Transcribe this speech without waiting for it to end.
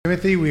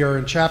Timothy, we are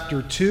in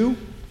chapter 2,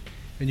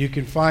 and you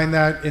can find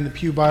that in the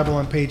Pew Bible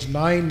on page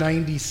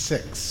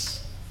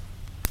 996.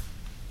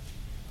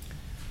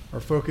 Our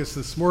focus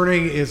this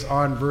morning is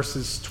on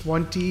verses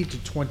 20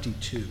 to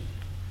 22.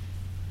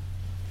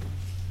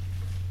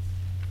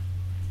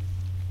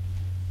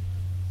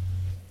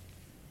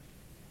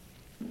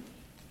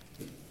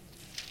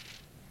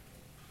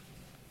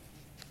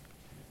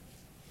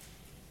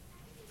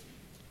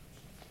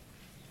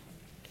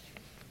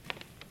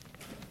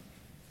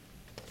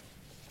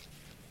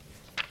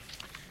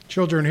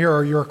 Children, here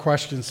are your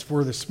questions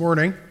for this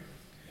morning.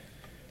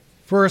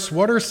 First,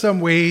 what are some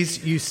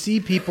ways you see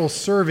people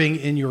serving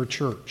in your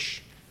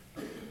church?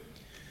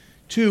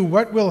 2,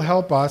 what will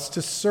help us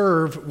to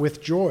serve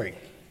with joy?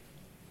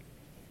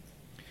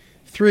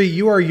 3,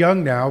 you are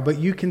young now, but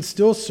you can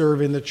still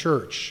serve in the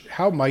church.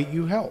 How might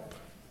you help?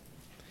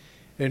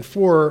 And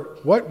 4,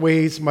 what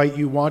ways might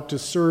you want to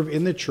serve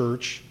in the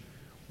church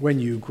when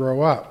you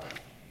grow up?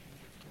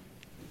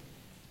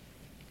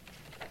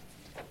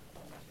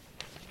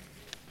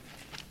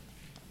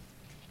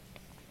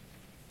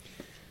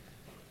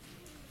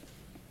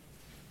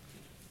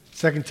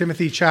 Second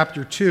Timothy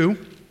chapter 2,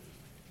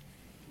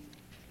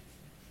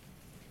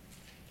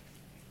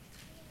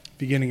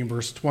 beginning in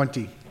verse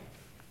 20.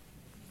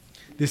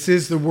 This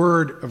is the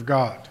word of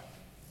God.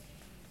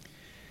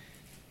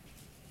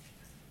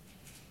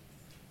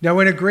 Now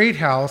in a great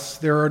house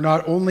there are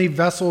not only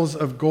vessels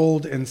of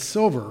gold and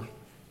silver,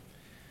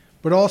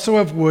 but also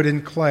of wood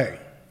and clay,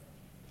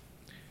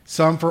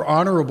 some for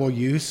honorable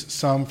use,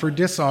 some for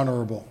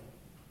dishonorable.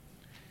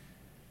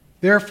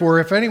 Therefore,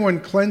 if anyone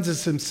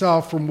cleanses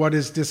himself from what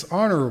is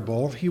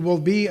dishonorable, he will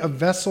be a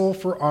vessel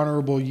for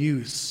honorable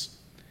use,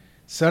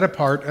 set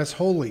apart as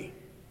holy,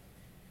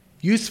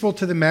 useful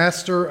to the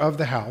master of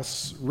the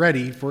house,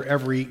 ready for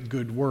every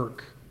good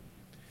work.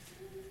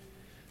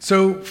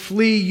 So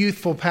flee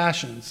youthful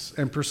passions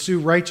and pursue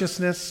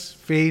righteousness,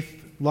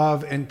 faith,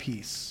 love, and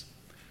peace,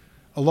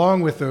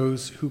 along with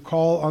those who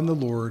call on the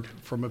Lord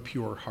from a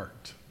pure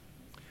heart.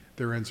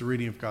 There ends the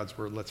reading of God's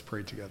word. Let's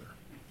pray together.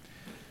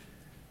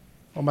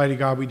 Almighty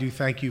God, we do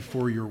thank you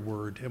for your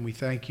word, and we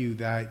thank you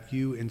that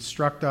you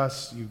instruct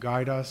us, you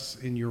guide us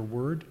in your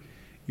word.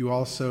 You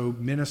also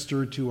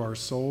minister to our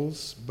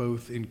souls,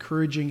 both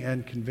encouraging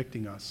and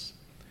convicting us.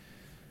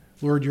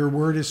 Lord, your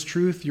word is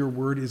truth, your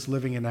word is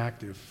living and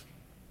active.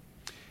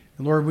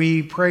 And Lord,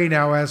 we pray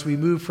now as we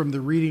move from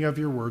the reading of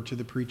your word to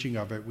the preaching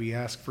of it, we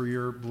ask for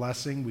your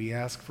blessing, we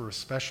ask for a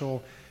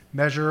special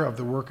measure of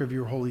the work of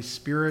your Holy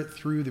Spirit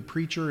through the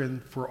preacher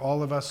and for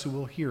all of us who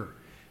will hear.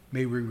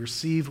 May we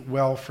receive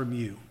well from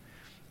you.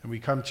 And we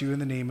come to you in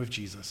the name of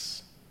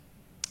Jesus.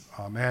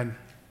 Amen.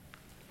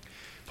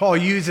 Paul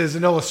uses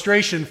an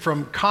illustration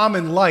from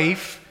common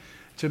life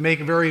to make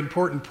a very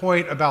important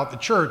point about the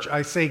church.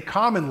 I say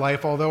common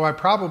life, although I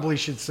probably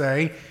should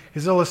say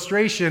his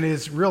illustration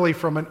is really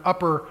from an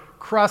upper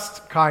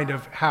crust kind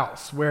of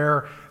house,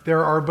 where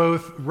there are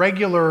both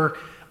regular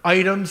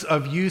items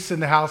of use in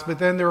the house, but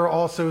then there are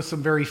also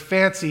some very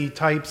fancy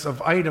types of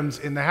items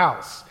in the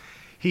house.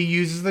 He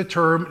uses the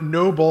term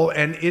noble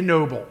and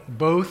ignoble.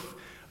 Both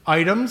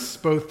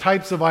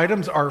types of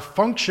items are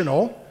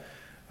functional.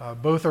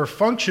 Both are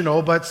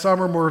functional, but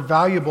some are more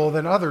valuable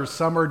than others.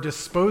 Some are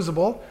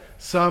disposable.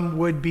 Some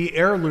would be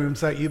heirlooms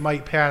that you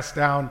might pass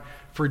down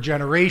for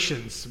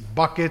generations.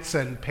 Buckets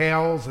and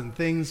pails and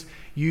things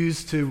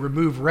used to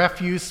remove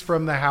refuse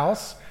from the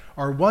house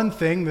are one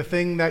thing. The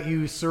thing that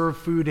you serve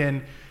food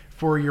in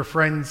for your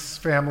friends,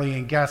 family,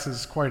 and guests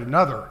is quite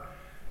another.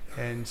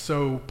 And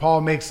so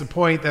Paul makes the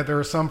point that there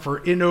are some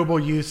for ignoble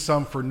use,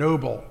 some for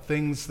noble,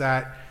 things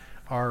that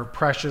are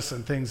precious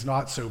and things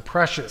not so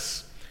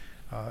precious.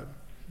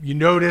 You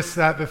notice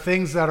that the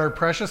things that are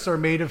precious are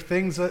made of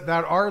things that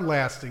are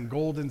lasting,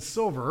 gold and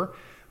silver.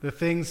 The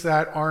things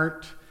that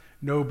aren't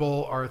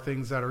noble are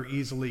things that are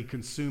easily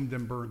consumed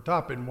and burnt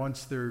up. And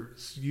once they're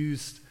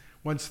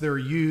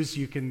used,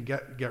 you can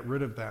get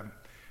rid of them.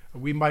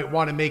 We might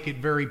want to make it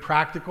very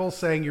practical,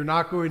 saying you're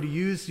not going to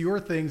use your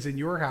things in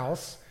your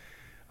house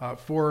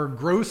for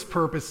gross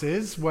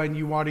purposes when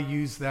you want to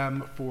use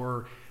them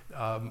for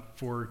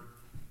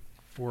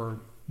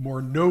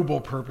more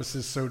noble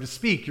purposes, so to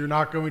speak. You're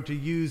not going to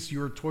use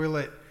your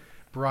toilet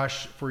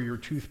brush for your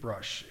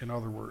toothbrush, in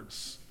other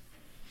words.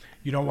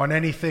 You don't want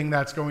anything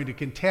that's going to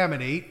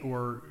contaminate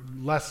or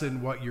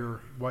lessen what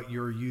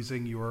you're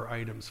using your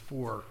items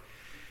for.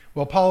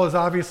 Well, Paul is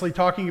obviously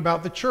talking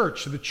about the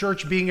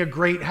church being a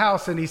great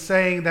house, and he's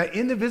saying that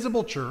in the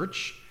visible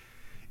church,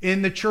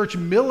 in the church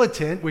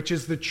militant, which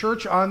is the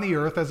church on the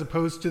earth as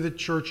opposed to the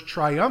church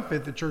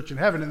triumphant, the church in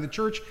heaven, in the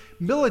church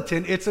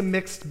militant, it's a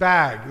mixed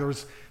bag.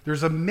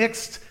 There's a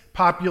mixed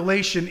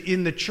population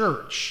in the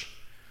church.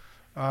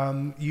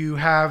 You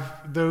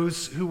have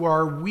those who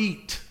are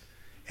wheat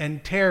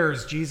and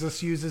tares.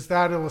 Jesus uses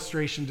that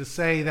illustration to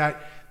say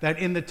that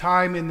in the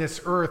time in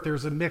this earth,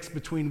 there's a mix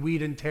between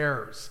wheat and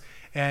tares.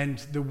 And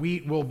the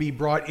wheat will be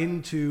brought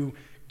into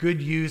good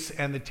use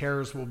and the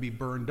tares will be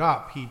burned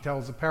up. He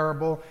tells a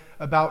parable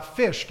about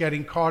fish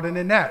getting caught in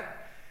a net.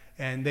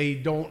 and they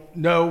don't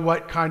know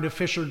what kind of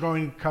fish are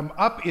going to come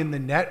up in the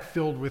net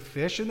filled with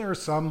fish. And there are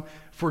some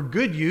for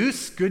good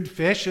use, good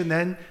fish, and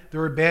then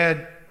there are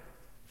bad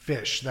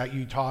fish that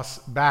you toss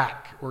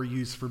back or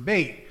use for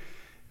bait.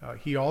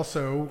 He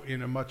also,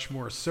 in a much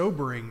more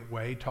sobering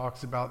way,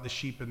 talks about the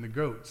sheep and the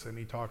goats, and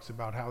he talks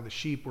about how the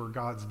sheep were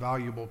God's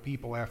valuable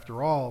people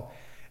after all,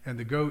 and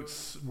the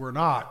goats were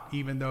not,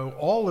 even though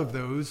all of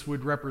those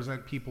would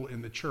represent people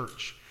in the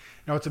church.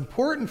 Now, it's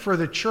important for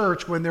the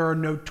church, when there are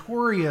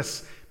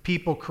notorious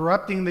people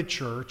corrupting the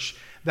church,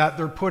 that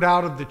they're put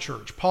out of the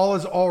church. Paul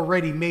has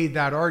already made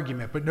that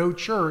argument, but no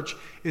church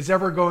is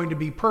ever going to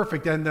be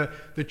perfect, and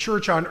the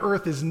church on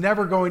earth is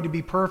never going to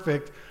be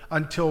perfect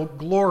until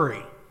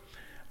glory.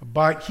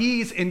 But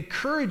he's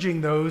encouraging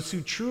those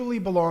who truly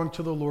belong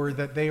to the Lord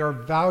that they are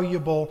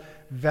valuable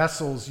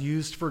vessels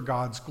used for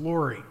God's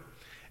glory.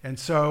 And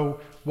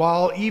so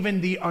while even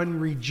the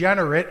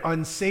unregenerate,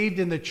 unsaved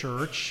in the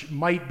church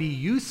might be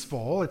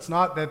useful, it's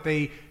not that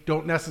they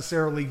don't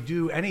necessarily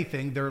do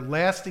anything. Their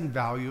lasting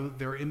value,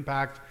 their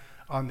impact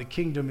on the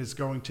kingdom is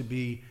going to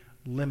be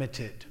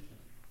limited.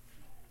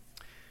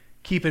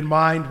 Keep in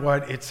mind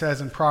what it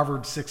says in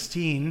Proverbs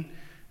 16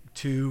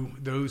 to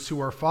those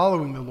who are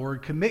following the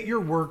Lord: commit your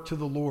work to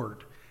the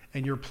Lord,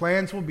 and your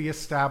plans will be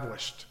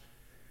established.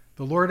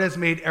 The Lord has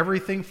made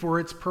everything for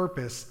its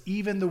purpose,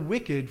 even the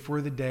wicked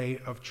for the day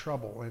of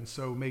trouble. And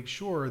so make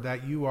sure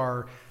that you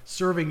are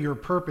serving your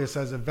purpose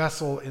as a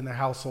vessel in the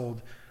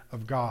household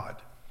of God.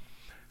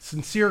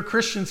 Sincere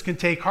Christians can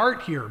take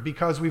heart here,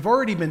 because we've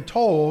already been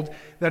told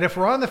that if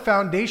we're on the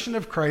foundation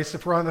of Christ,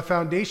 if we're on the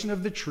foundation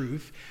of the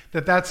truth,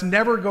 that's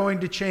never going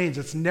to change.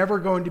 It's never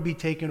going to be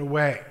taken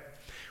away.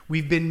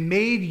 We've been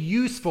made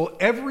useful.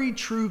 Every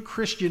true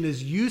Christian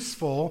is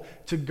useful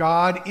to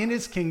God in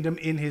his kingdom,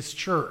 in his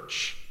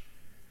church.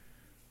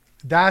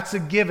 That's a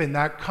given.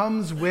 That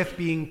comes with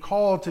being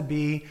called to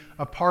be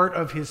a part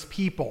of his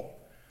people.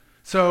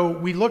 So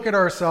we look at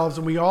ourselves,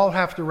 and we all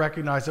have to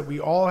recognize that we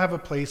all have a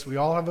place, we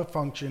all have a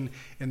function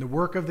in the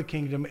work of the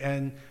kingdom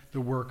and the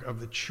work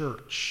of the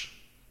church.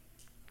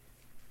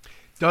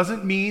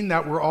 Doesn't mean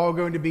that we're all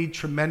going to be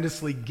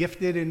tremendously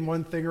gifted in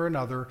one thing or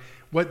another.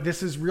 What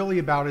this is really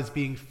about is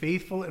being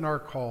faithful in our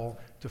call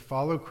to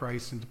follow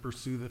Christ and to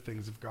pursue the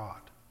things of God.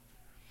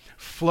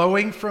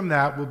 Flowing from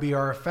that will be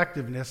our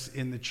effectiveness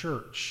in the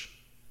church.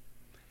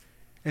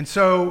 And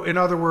so, in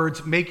other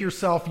words, make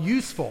yourself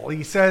useful.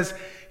 He says,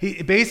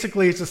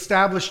 basically, it's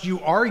established you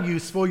are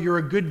useful, you're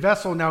a good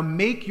vessel, now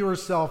make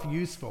yourself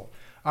useful.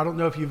 I don't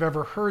know if you've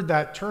ever heard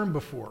that term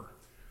before.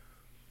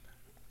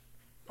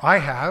 I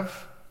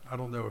have. I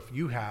don't know if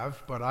you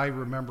have, but I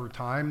remember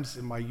times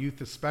in my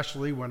youth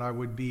especially when I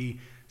would be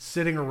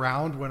sitting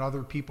around when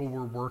other people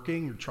were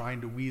working or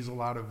trying to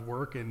weasel out of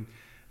work, and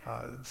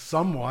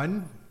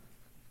someone,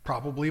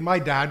 probably my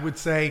dad, would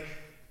say,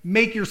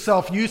 make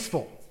yourself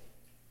useful.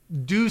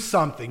 Do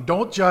something.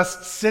 Don't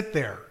just sit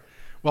there.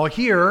 Well,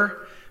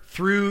 here,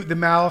 through the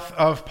mouth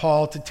of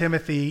Paul to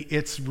Timothy,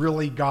 it's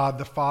really God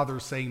the Father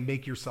saying,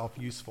 make yourself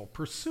useful.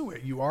 Pursue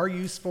it. You are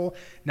useful.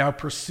 Now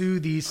pursue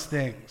these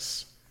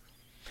things.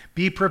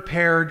 Be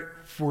prepared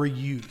for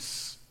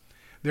use.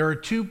 There are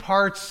two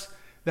parts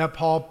that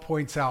Paul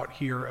points out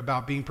here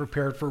about being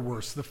prepared for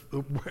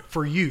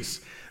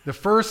use. The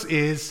first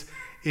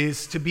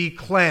is to be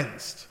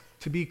cleansed.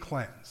 To be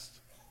cleansed.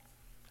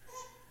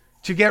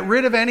 To get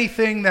rid of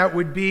anything that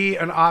would be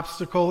an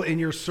obstacle in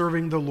your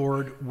serving the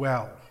Lord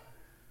well.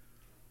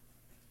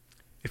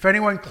 If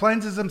anyone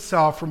cleanses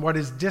himself from what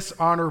is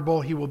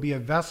dishonorable, he will be a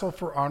vessel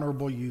for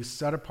honorable use,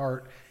 set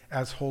apart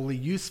as holy,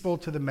 useful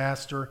to the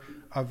master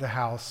of the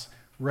house,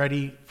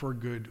 ready for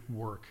good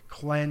work.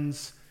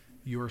 Cleanse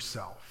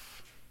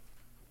yourself.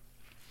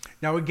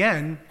 Now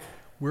again,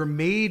 we're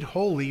made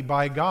holy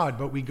by God,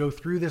 but we go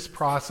through this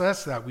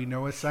process that we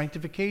know as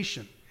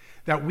sanctification,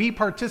 that we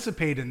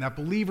participate in, that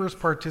believers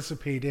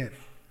participate in.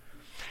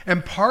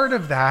 And part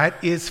of that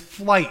is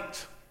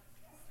flight.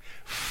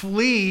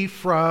 Flee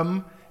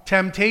from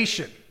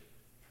temptation.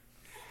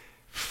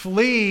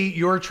 Flee,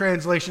 your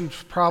translation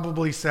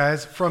probably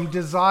says, from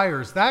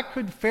desires. That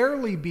could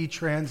fairly be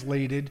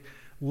translated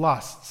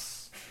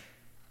lusts.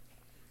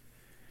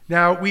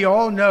 Now, we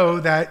all know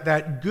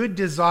that good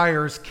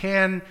desires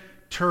can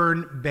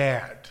turn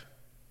bad.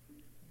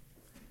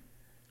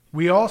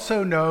 We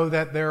also know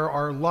that there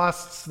are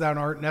lusts that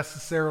aren't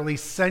necessarily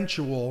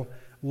sensual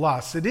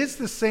lusts. It is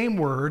the same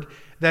word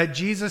that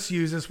Jesus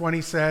uses when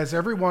he says,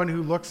 everyone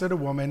who looks at a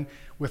woman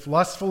with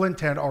lustful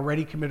intent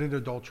already committed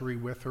adultery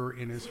with her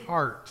in his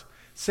heart.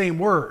 Same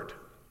word.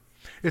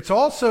 It's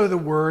also the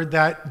word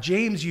that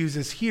James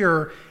uses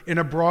here in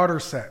a broader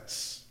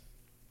sense.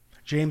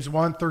 James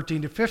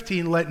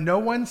 1:13-15, let no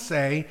one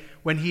say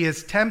when he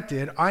is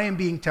tempted, I am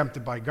being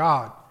tempted by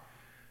God.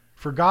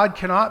 For God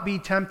cannot be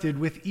tempted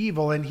with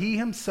evil, and he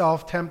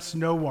himself tempts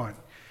no one.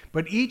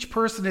 But each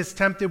person is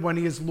tempted when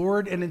he is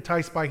lured and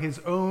enticed by his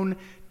own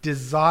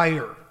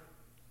desire.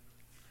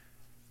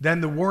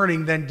 Then the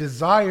warning, then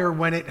desire,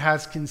 when it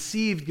has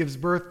conceived, gives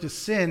birth to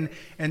sin,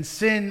 and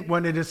sin,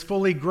 when it is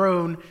fully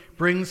grown,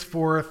 brings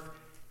forth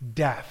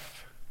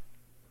death.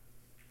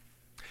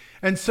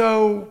 And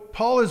so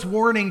Paul is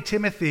warning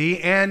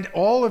Timothy and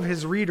all of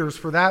his readers,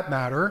 for that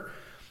matter,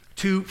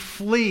 to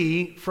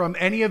flee from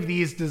any of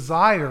these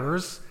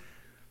desires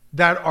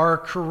that are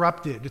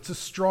corrupted. It's a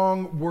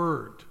strong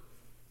word.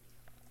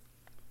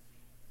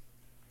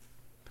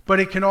 But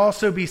it can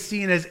also be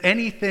seen as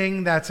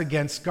anything that's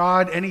against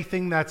God,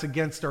 anything that's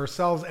against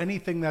ourselves,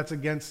 anything that's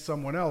against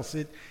someone else.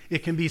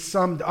 It can be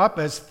summed up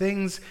as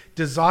things,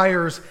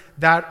 desires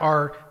that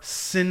are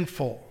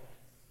sinful.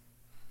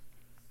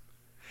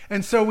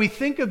 And so we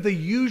think of the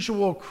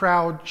usual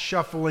crowd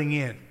shuffling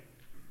in,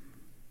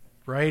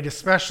 right?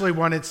 Especially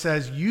when it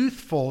says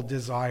youthful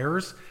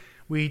desires.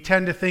 We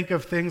tend to think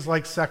of things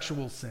like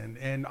sexual sin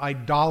and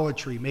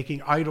idolatry,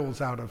 making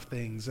idols out of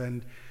things,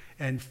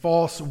 and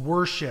false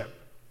worship.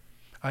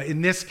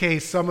 In this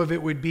case, some of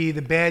it would be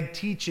the bad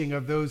teaching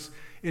of those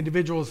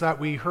individuals that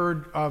we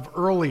heard of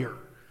earlier.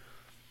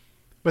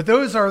 But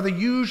those are the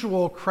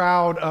usual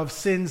crowd of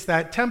sins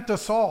that tempt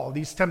us all.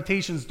 These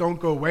temptations don't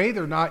go away.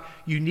 They're not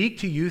unique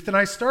to youth. And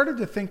I started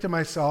to think to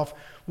myself,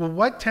 well,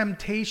 what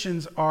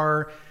temptations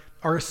are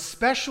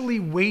especially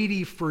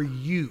weighty for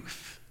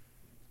youth?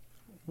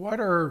 What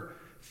are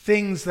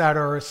things that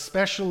are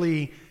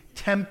especially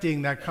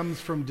tempting that comes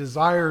from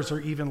desires or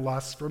even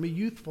lusts from a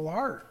youthful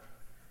heart?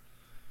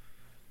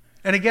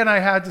 And again, I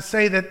had to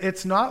say that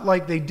it's not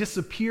like they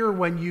disappear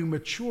when you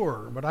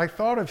mature, but I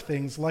thought of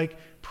things like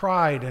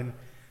pride and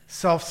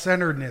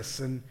self-centeredness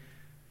and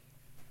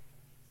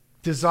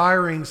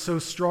desiring so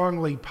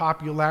strongly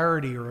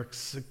popularity or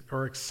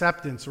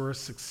acceptance or a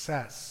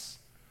success.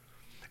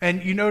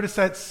 And you notice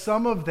that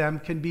some of them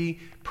can be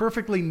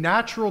perfectly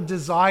natural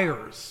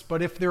desires,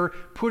 but if they're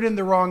put in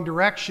the wrong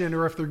direction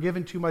or if they're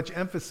given too much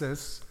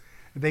emphasis,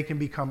 they can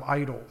become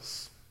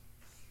idols.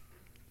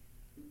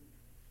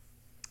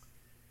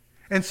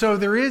 And so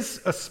there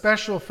is a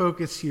special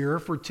focus here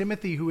for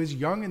Timothy, who is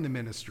young in the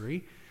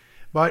ministry,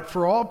 but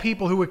for all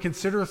people who would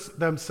consider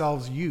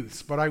themselves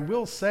youths. But I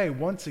will say,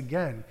 once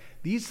again,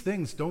 these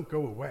things don't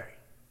go away.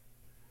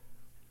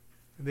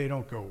 They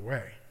don't go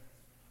away.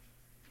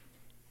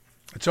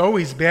 It's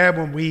always bad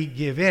when we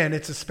give in.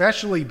 It's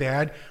especially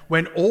bad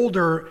when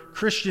older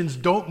Christians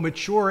don't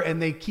mature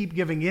and they keep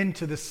giving in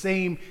to the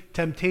same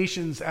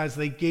temptations as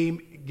they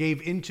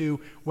gave into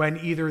when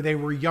either they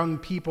were young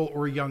people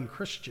or young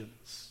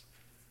Christians.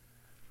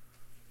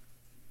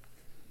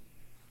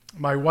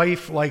 My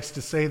wife likes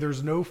to say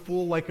there's no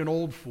fool like an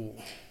old fool.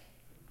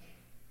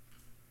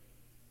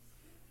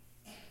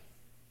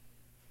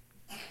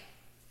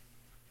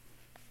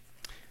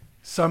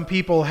 Some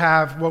people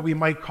have what we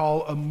might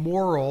call a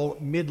moral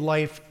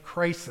midlife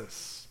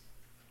crisis.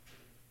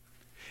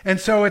 And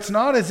so it's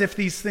not as if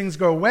these things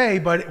go away,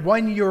 but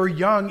when you're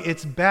young,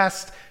 it's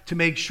best to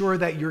make sure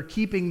that you're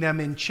keeping them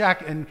in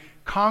check and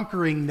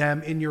conquering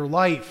them in your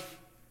life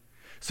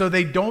so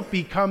they don't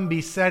become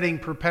besetting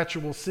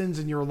perpetual sins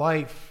in your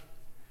life.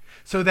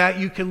 So that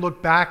you can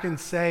look back and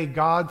say,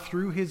 God,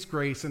 through his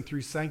grace and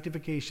through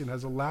sanctification,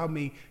 has allowed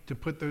me to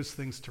put those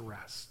things to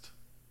rest.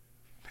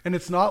 And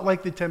it's not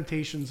like the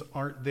temptations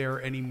aren't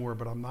there anymore,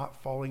 but I'm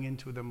not falling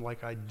into them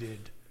like I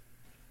did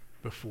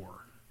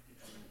before.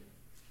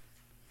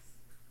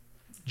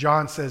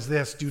 John says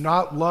this, do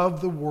not love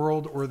the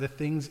world or the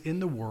things in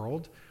the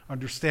world.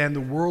 Understand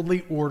the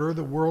worldly order,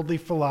 the worldly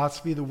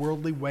philosophy, the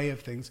worldly way of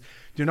things.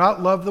 Do not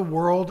love the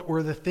world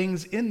or the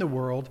things in the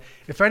world.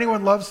 If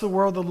anyone loves the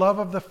world, the love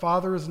of the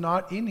Father is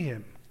not in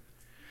him.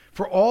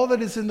 For all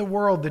that is in the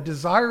world, the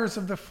desires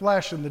of the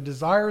flesh and the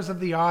desires of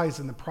the eyes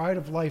and the pride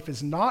of life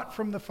is not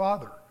from the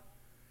Father,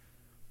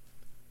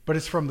 but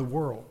is from the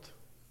world.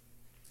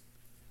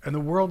 And the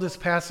world is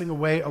passing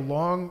away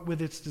along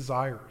with its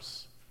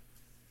desires.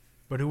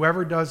 But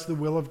whoever does the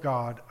will of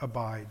God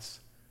abides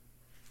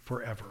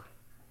forever.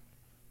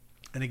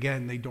 And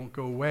again, they don't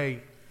go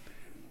away,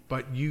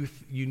 but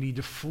youth, you need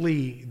to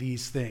flee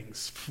these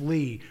things.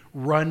 Flee,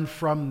 run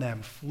from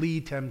them, flee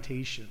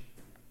temptation.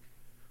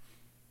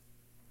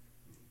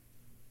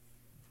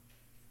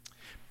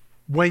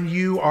 When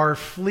you are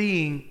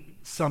fleeing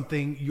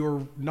something,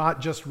 you're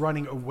not just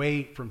running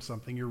away from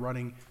something, you're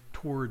running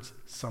towards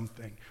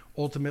something.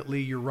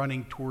 Ultimately, you're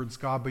running towards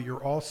God, but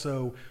you're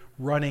also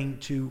running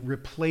to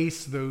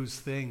replace those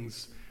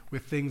things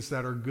with things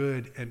that are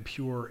good and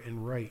pure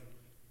and right.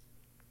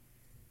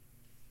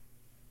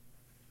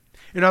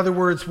 In other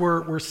words,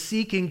 we're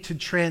seeking to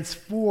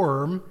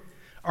transform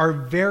our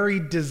very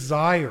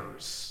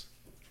desires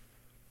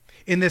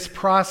in this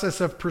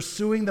process of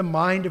pursuing the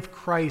mind of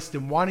Christ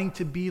and wanting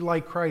to be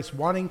like Christ,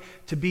 wanting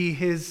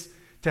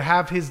to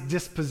have his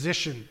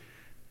disposition.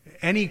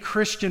 Any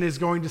Christian is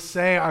going to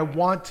say, I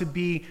want to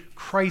be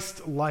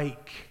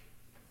Christ-like.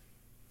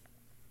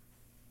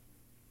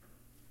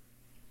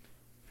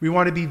 We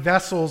want to be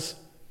vessels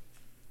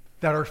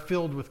that are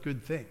filled with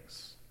good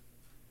things.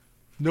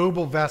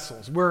 Noble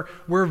vessels.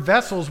 We're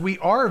vessels. We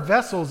are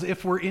vessels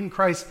if we're in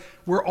Christ.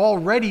 We're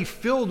already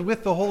filled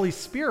with the Holy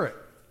Spirit.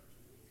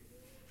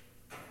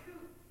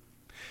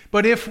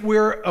 But if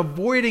we're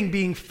avoiding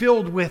being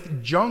filled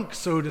with junk,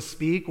 so to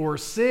speak, or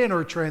sin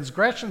or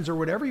transgressions or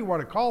whatever you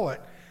want to call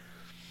it,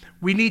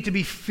 We need to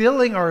be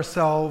filling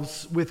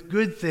ourselves with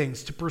good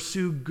things, to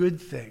pursue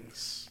good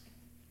things.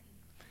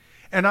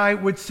 And I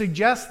would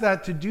suggest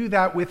that to do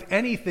that with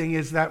anything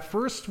is that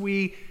first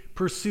we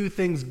pursue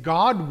things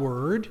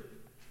Godward.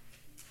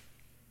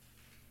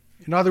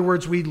 In other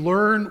words, we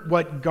learn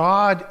what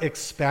God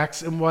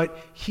expects and what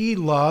he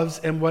loves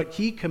and what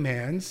he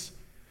commands.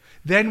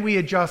 Then we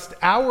adjust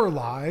our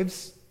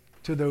lives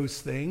to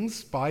those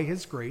things by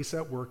his grace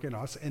at work in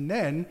us. And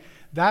then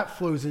that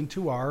flows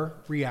into our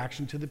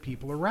reaction to the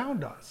people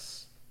around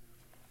us.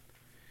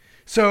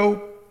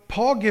 So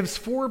Paul gives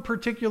 4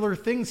 particular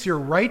things here: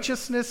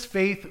 righteousness,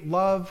 faith,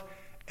 love,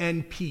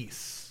 and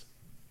peace.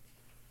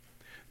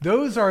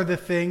 Those are the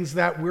things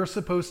that we're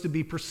supposed to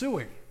be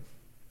pursuing.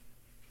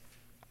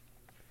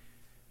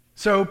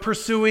 So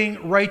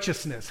pursuing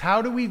righteousness.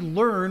 How do we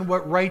learn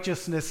what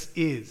righteousness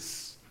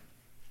is?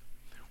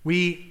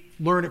 We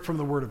learn it from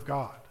the Word of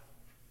God.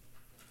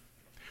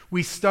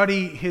 We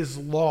study his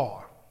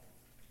law.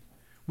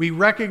 We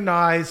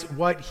recognize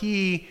what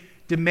he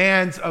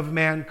demands of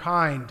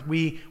mankind.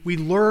 We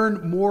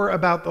learn more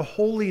about the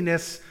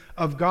holiness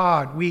of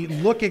God. We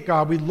look at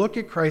God, we look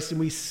at Christ, and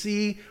we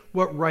see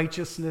what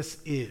righteousness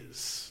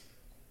is.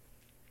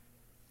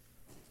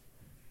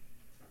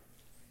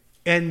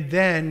 And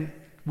then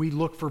we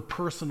look for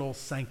personal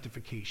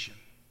sanctification,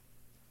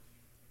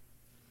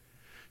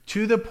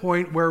 to the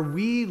point where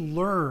we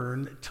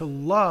learn to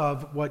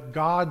love what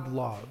God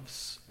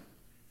loves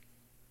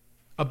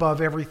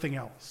above everything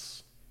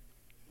else,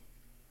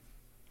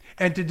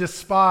 and to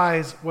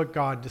despise what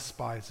God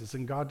despises,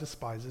 and God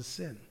despises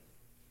sin.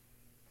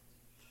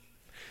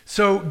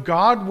 So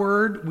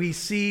Godward, we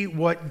see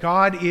what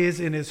God is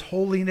in his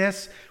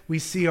holiness. We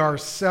see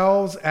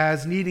ourselves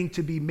as needing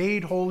to be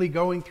made holy,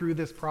 going through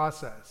this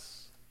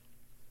process.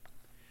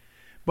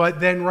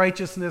 But then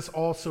righteousness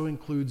also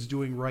includes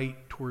doing right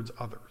towards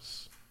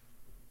others.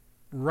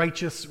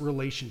 Righteous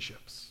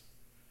relationships.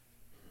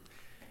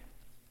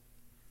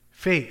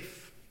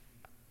 Faith.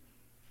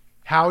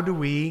 How do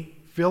we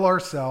fill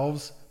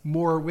ourselves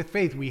more with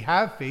faith? We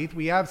have faith.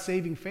 We have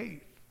saving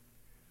faith.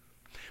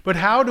 But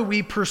how do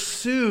we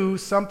pursue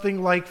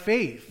something like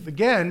faith?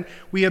 Again,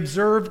 we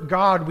observe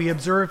God. We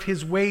observe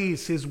his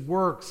ways, his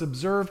works.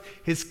 Observe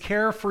his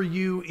care for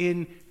you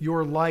in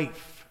your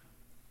life.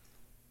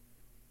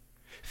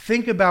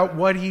 Think about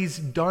what he's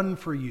done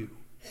for you.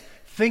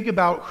 Think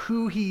about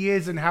who he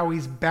is and how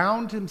he's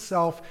bound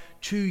himself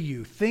to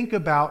you. Think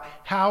about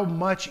how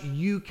much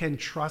you can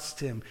trust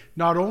him,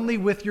 not only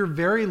with your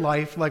very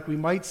life, like we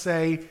might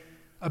say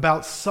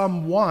about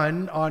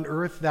someone on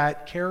earth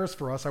that cares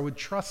for us. I would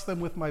trust them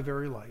with my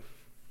very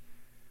life.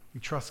 We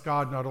trust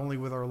God not only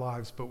with our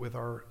lives, but with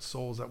our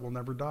souls that will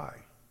never die.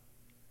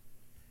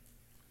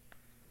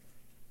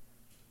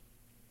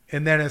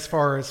 And then as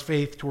far as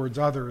faith towards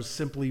others,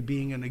 simply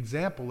being an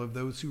example of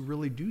those who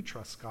really do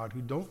trust God,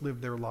 who don't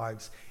live their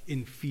lives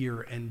in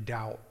fear and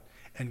doubt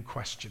and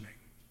questioning.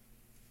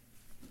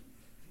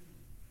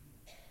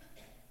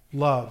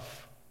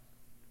 Love.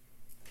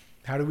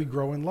 How do we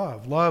grow in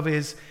love? Love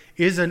is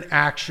an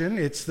action.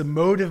 It's the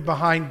motive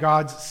behind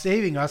God's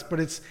saving us, but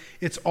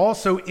it's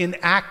also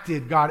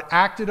enacted. God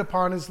acted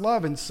upon his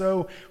love. And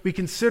so we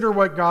consider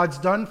what God's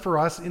done for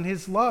us in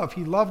his love.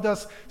 He loved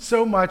us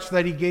so much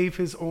that he gave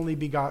his only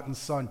begotten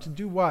Son. To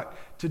do what?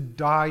 To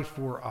die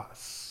for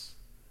us.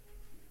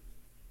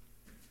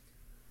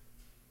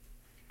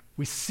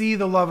 We see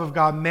the love of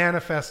God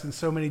manifest in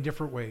so many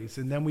different ways.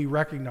 And then we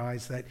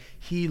recognize that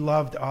he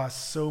loved us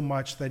so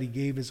much that he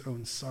gave his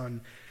own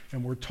Son.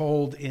 And we're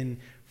told in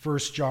 1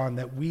 John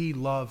that we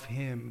love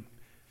him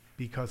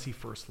because he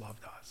first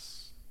loved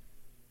us.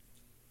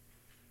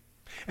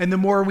 And the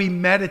more we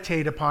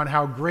meditate upon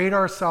how great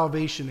our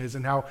salvation is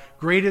and how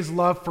great his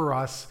love for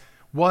us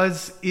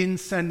was in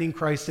sending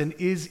Christ and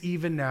is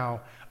even now,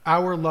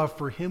 our love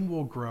for him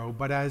will grow.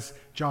 But as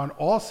John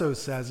also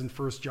says in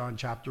 1 John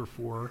chapter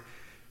 4,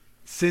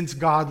 since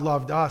God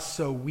loved us,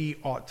 so we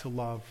ought to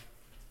love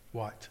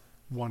what?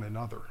 One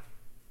another.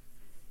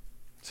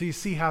 So you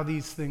see how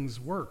these things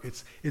work.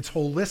 It's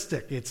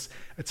holistic.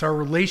 It's our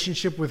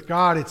relationship with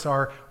God. It's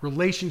our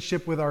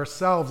relationship with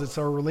ourselves. It's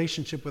our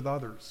relationship with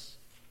others.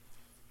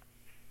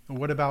 And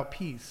what about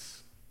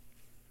peace?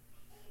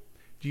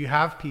 Do you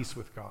have peace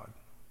with God?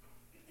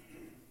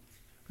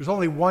 There's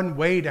only one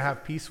way to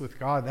have peace with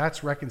God.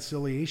 That's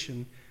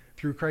reconciliation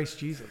through Christ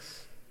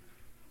Jesus.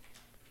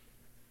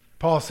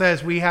 Paul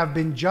says, we have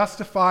been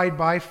justified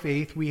by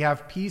faith. We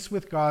have peace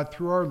with God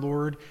through our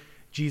Lord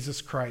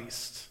Jesus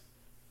Christ.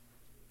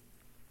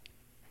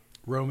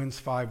 Romans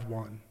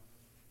 5:1.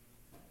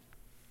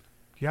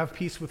 You have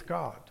peace with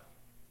God.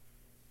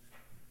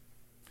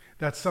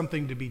 That's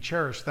something to be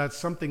cherished. That's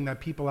something that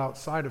people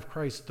outside of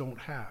Christ don't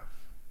have.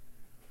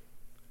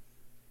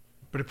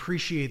 But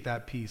appreciate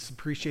that peace.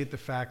 Appreciate the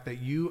fact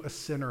that you, a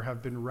sinner,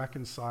 have been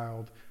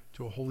reconciled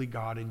to a holy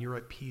God and you're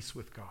at peace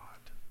with God.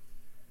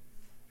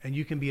 And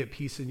you can be at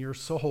peace in your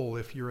soul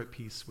if you're at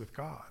peace with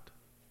God.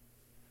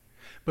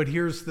 But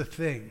here's the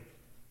thing.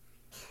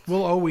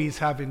 We'll always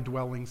have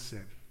indwelling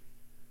sin.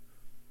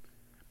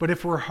 But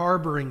if we're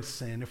harboring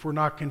sin, if we're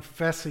not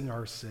confessing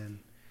our sin,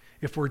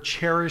 if we're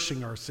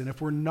cherishing our sin,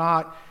 if we're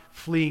not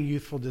fleeing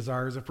youthful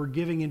desires, if we're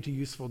giving into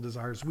youthful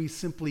desires, we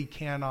simply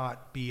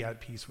cannot be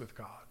at peace with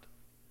God.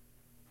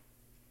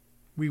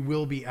 We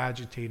will be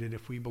agitated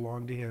if we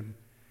belong to him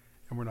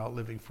and we're not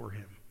living for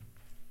him.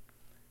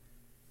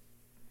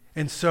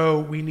 And so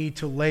we need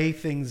to lay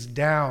things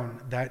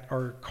down that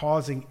are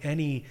causing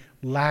any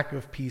lack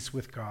of peace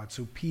with God.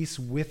 So peace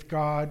with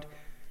God,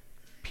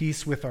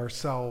 peace with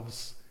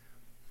ourselves.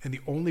 And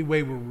the only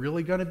way we're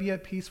really going to be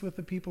at peace with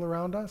the people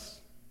around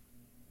us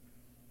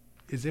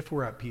is if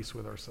we're at peace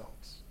with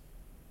ourselves.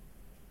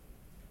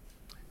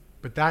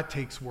 But that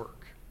takes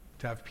work,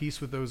 to have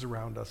peace with those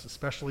around us,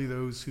 especially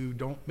those who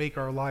don't make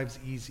our lives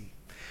easy.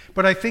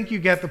 But I think you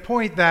get the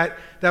point that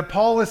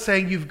Paul is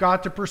saying you've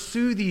got to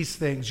pursue these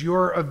things.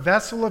 You're a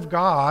vessel of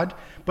God,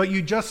 but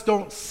you just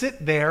don't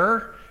sit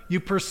there. You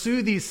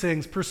pursue these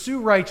things.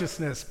 Pursue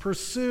righteousness.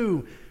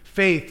 Pursue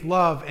faith,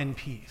 love, and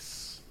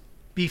peace.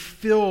 Be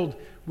filled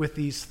with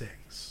these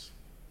things.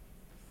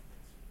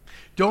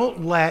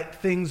 Don't let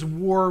things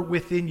war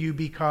within you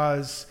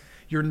because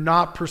you're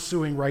not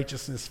pursuing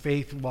righteousness,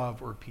 faith,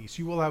 love, or peace.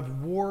 You will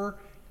have war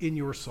in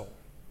your soul.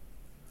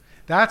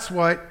 That's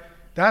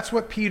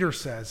what Peter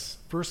says,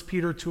 1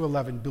 Peter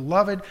 2:11.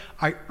 Beloved,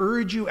 I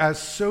urge you as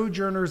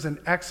sojourners and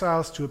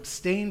exiles to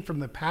abstain from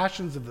the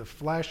passions of the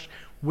flesh,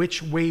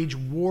 which wage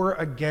war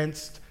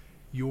against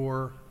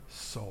your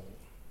soul.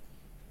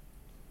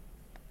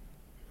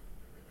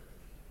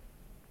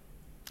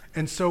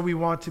 And so we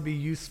want to be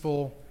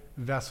useful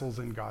vessels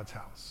in God's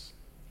house.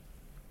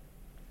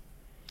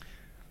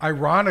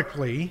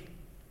 Ironically,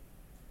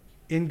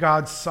 in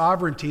God's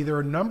sovereignty, there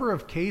are a number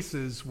of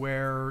cases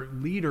where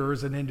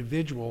leaders and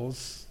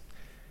individuals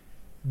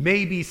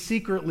may be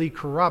secretly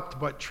corrupt,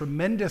 but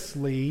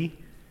tremendously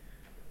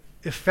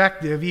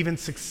effective, even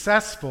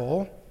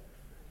successful,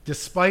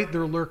 despite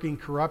their lurking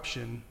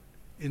corruption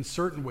in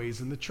certain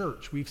ways in the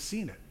church. We've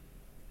seen it.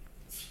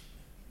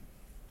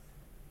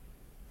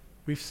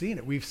 We've seen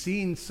it. We've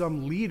seen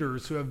some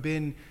leaders who have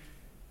been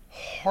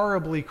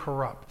horribly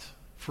corrupt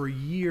for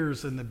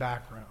years in the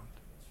background.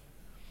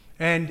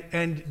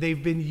 And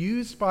they've been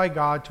used by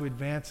God to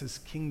advance his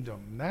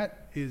kingdom.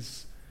 That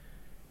is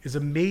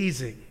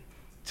amazing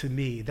to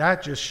me.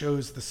 That just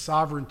shows the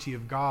sovereignty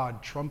of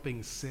God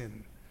trumping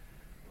sin.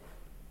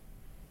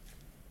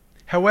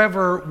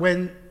 However,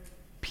 when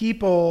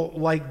people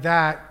like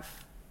that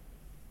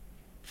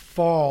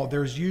fall,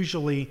 there's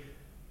usually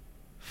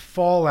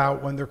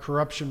fallout when their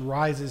corruption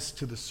rises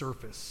to the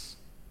surface.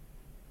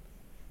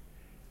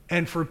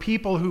 And for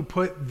people who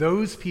put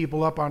those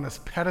people up on a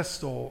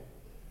pedestal,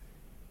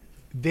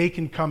 they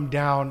can come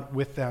down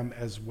with them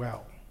as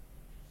well.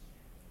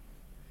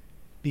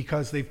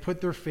 Because they've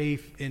put their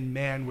faith in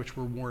man, which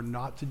we're warned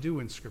not to do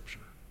in Scripture.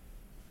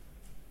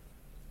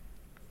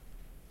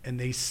 And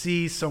they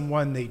see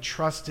someone they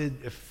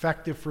trusted,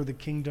 effective for the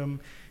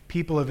kingdom,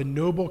 people of a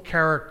noble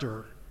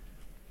character,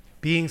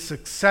 being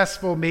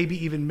successful,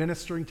 maybe even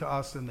ministering to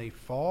us, and they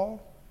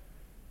fall.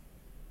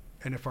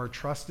 And if our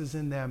trust is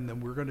in them, then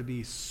we're going to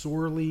be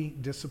sorely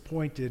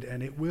disappointed,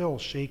 and it will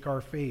shake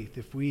our faith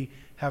if we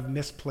have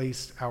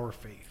misplaced our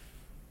faith.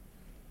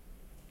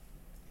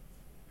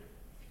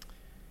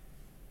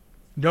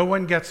 No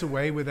one gets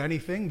away with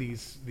anything.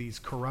 These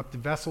corrupt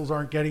vessels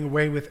aren't getting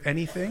away with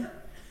anything.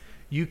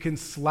 You can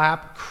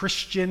slap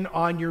Christian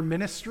on your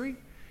ministry.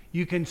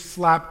 You can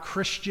slap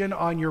Christian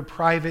on your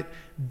private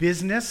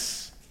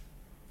business.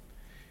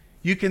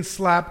 You can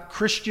slap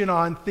Christian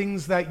on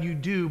things that you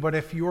do, but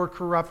if you're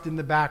corrupt in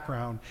the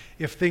background,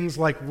 if things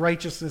like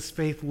righteousness,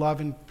 faith,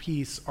 love, and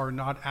peace are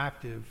not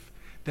active,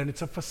 then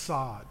it's a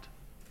facade.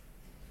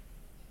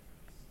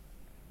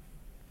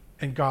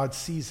 And God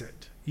sees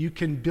it. You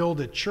can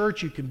build a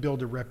church, you can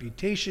build a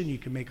reputation, you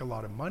can make a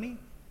lot of money,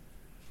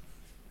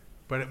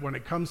 but when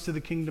it comes to the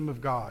kingdom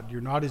of God,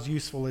 you're not as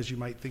useful as you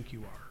might think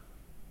you are.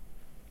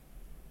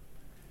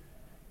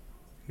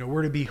 No,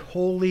 we're to be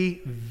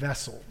holy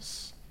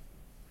vessels,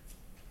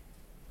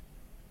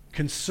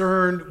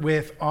 concerned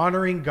with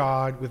honoring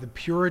God with the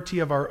purity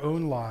of our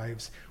own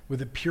lives, with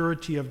the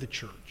purity of the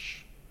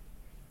church.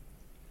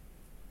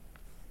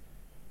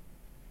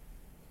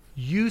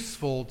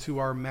 Useful to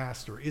our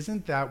master.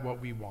 Isn't that what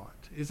we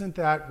want? Isn't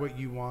that what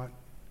you want?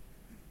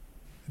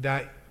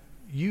 That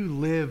you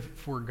live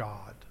for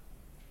God.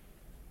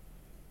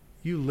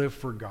 You live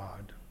for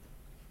God.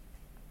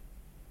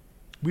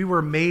 We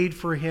were made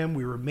for him.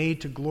 We were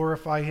made to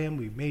glorify him.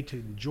 We were made to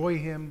enjoy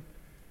him.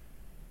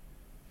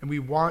 And we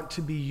want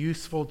to be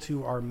useful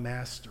to our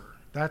master.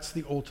 That's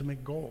the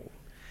ultimate goal.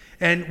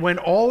 And when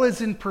all is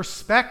in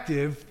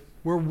perspective,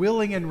 we're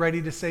willing and ready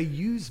to say,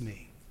 use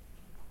me.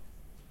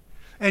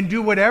 And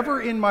do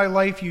whatever in my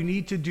life you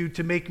need to do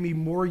to make me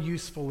more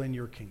useful in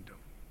your kingdom.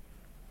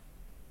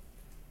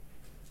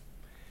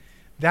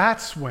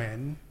 That's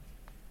when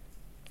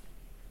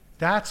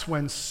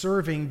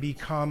serving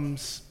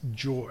becomes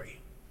joy,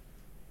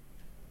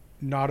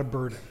 not a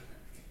burden.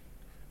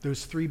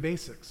 Those three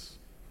basics.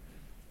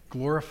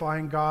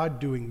 Glorifying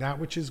God, doing that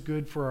which is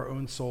good for our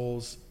own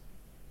souls,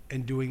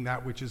 and doing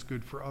that which is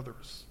good for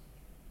others.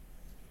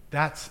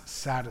 That's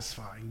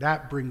satisfying.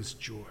 That brings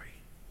joy.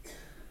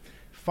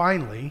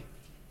 Finally,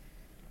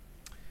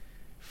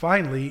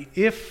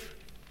 if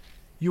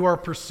you are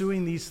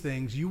pursuing these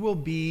things, you will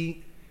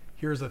be,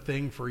 here's a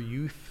thing for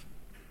youth.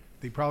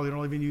 They probably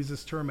don't even use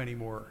this term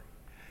anymore.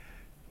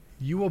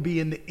 You will be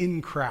in the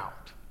in crowd.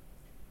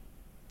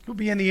 You'll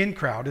be in the in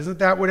crowd. Isn't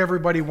that what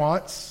everybody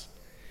wants?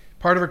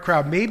 Part of a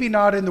crowd. Maybe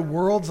not in the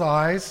world's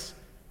eyes,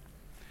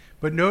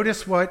 but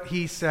notice what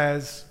he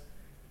says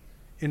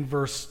in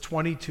verse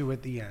 22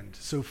 at the end.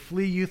 So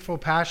flee youthful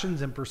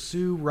passions and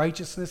pursue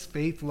righteousness,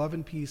 faith, love,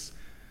 and peace,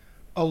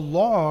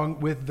 along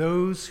with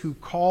those who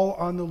call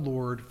on the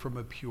Lord from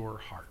a pure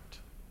heart.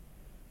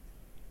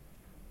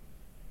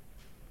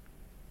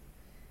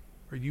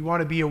 Or you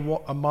want to be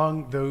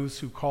among those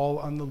who call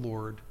on the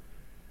Lord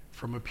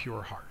from a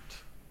pure heart.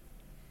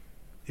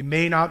 It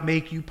may not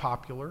make you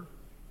popular.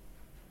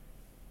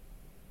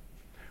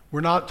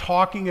 We're not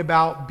talking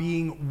about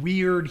being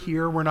weird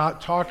here. We're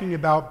not talking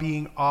about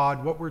being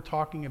odd. What we're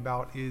talking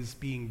about is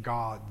being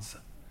God's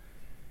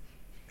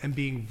and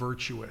being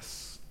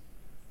virtuous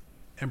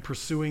and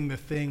pursuing the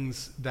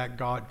things that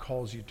God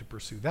calls you to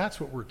pursue. That's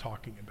what we're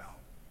talking about.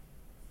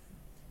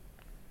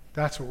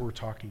 That's what we're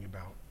talking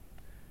about.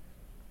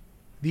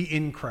 The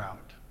in crowd.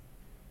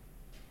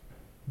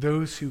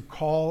 Those who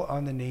call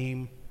on the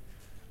name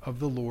of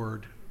the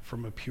Lord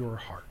from a pure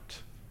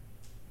heart.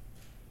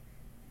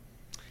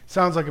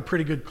 Sounds like a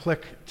pretty good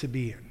clique to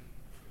be in.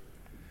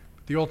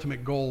 But the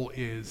ultimate goal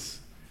is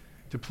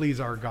to please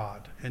our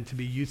God and to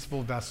be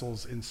useful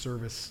vessels in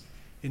service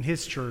in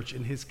his church,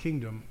 in his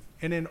kingdom,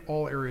 and in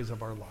all areas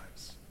of our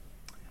lives.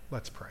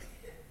 Let's pray.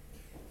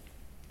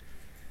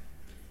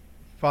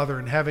 Father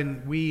in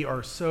heaven, we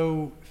are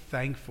so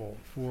thankful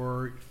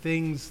for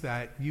things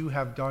that you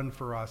have done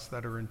for us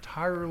that are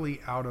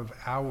entirely out of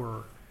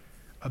our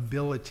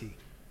ability.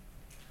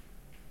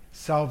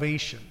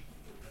 Salvation,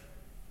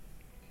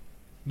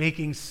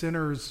 making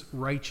sinners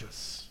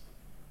righteous,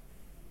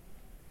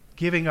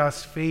 giving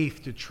us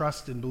faith to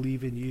trust and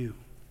believe in you,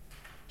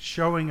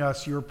 showing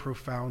us your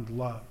profound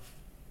love,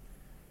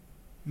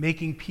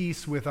 making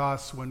peace with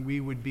us when we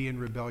would be in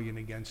rebellion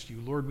against you.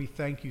 Lord, we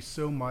thank you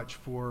so much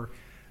for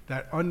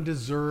that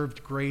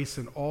undeserved grace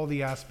and all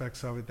the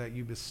aspects of it that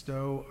you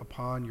bestow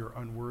upon your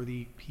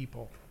unworthy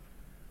people.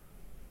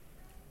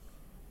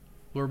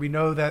 Lord, we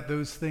know that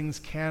those things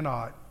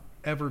cannot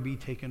ever be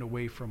taken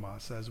away from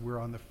us as we're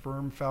on the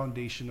firm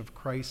foundation of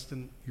Christ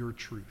and your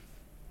truth.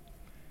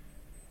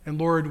 And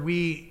Lord,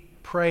 we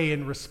pray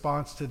in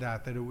response to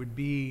that it would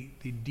be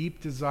the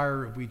deep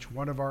desire of each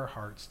one of our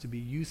hearts to be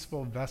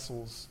useful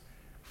vessels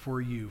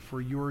for you,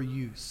 for your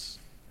use.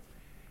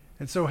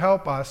 And so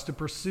help us to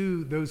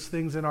pursue those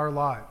things in our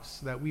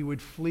lives, that we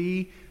would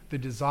flee the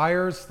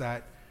desires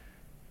that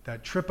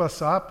trip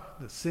us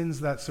up, the sins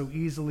that so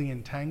easily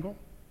entangle.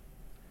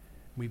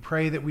 We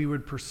pray that we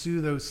would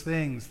pursue those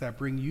things that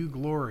bring you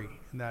glory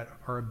and that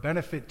are a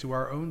benefit to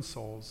our own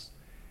souls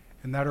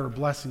and that are a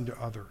blessing to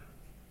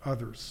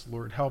others.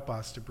 Lord, help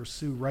us to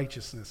pursue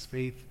righteousness,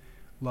 faith,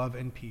 love,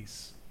 and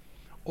peace.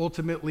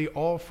 Ultimately,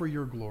 all for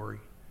your glory.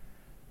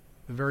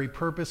 The very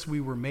purpose we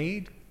were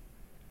made,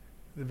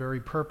 the very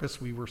purpose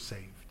we were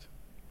saved.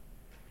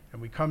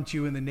 And we come to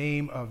you in the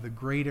name of the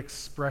great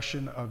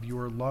expression of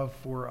your love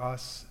for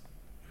us,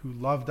 who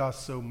loved us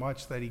so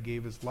much that he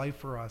gave his life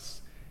for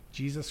us,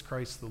 Jesus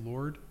Christ the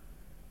Lord,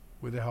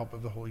 with the help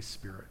of the Holy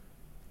Spirit.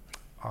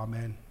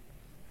 Amen.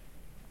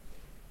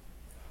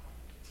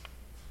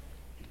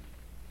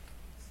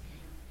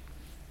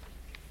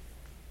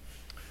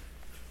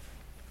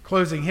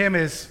 Closing hymn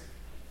is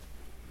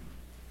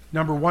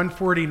number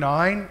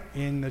 149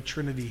 in the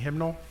Trinity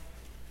hymnal.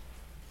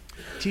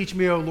 Teach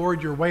me, O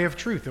Lord, your way of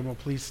truth, and we'll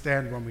please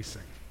stand when we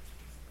sing.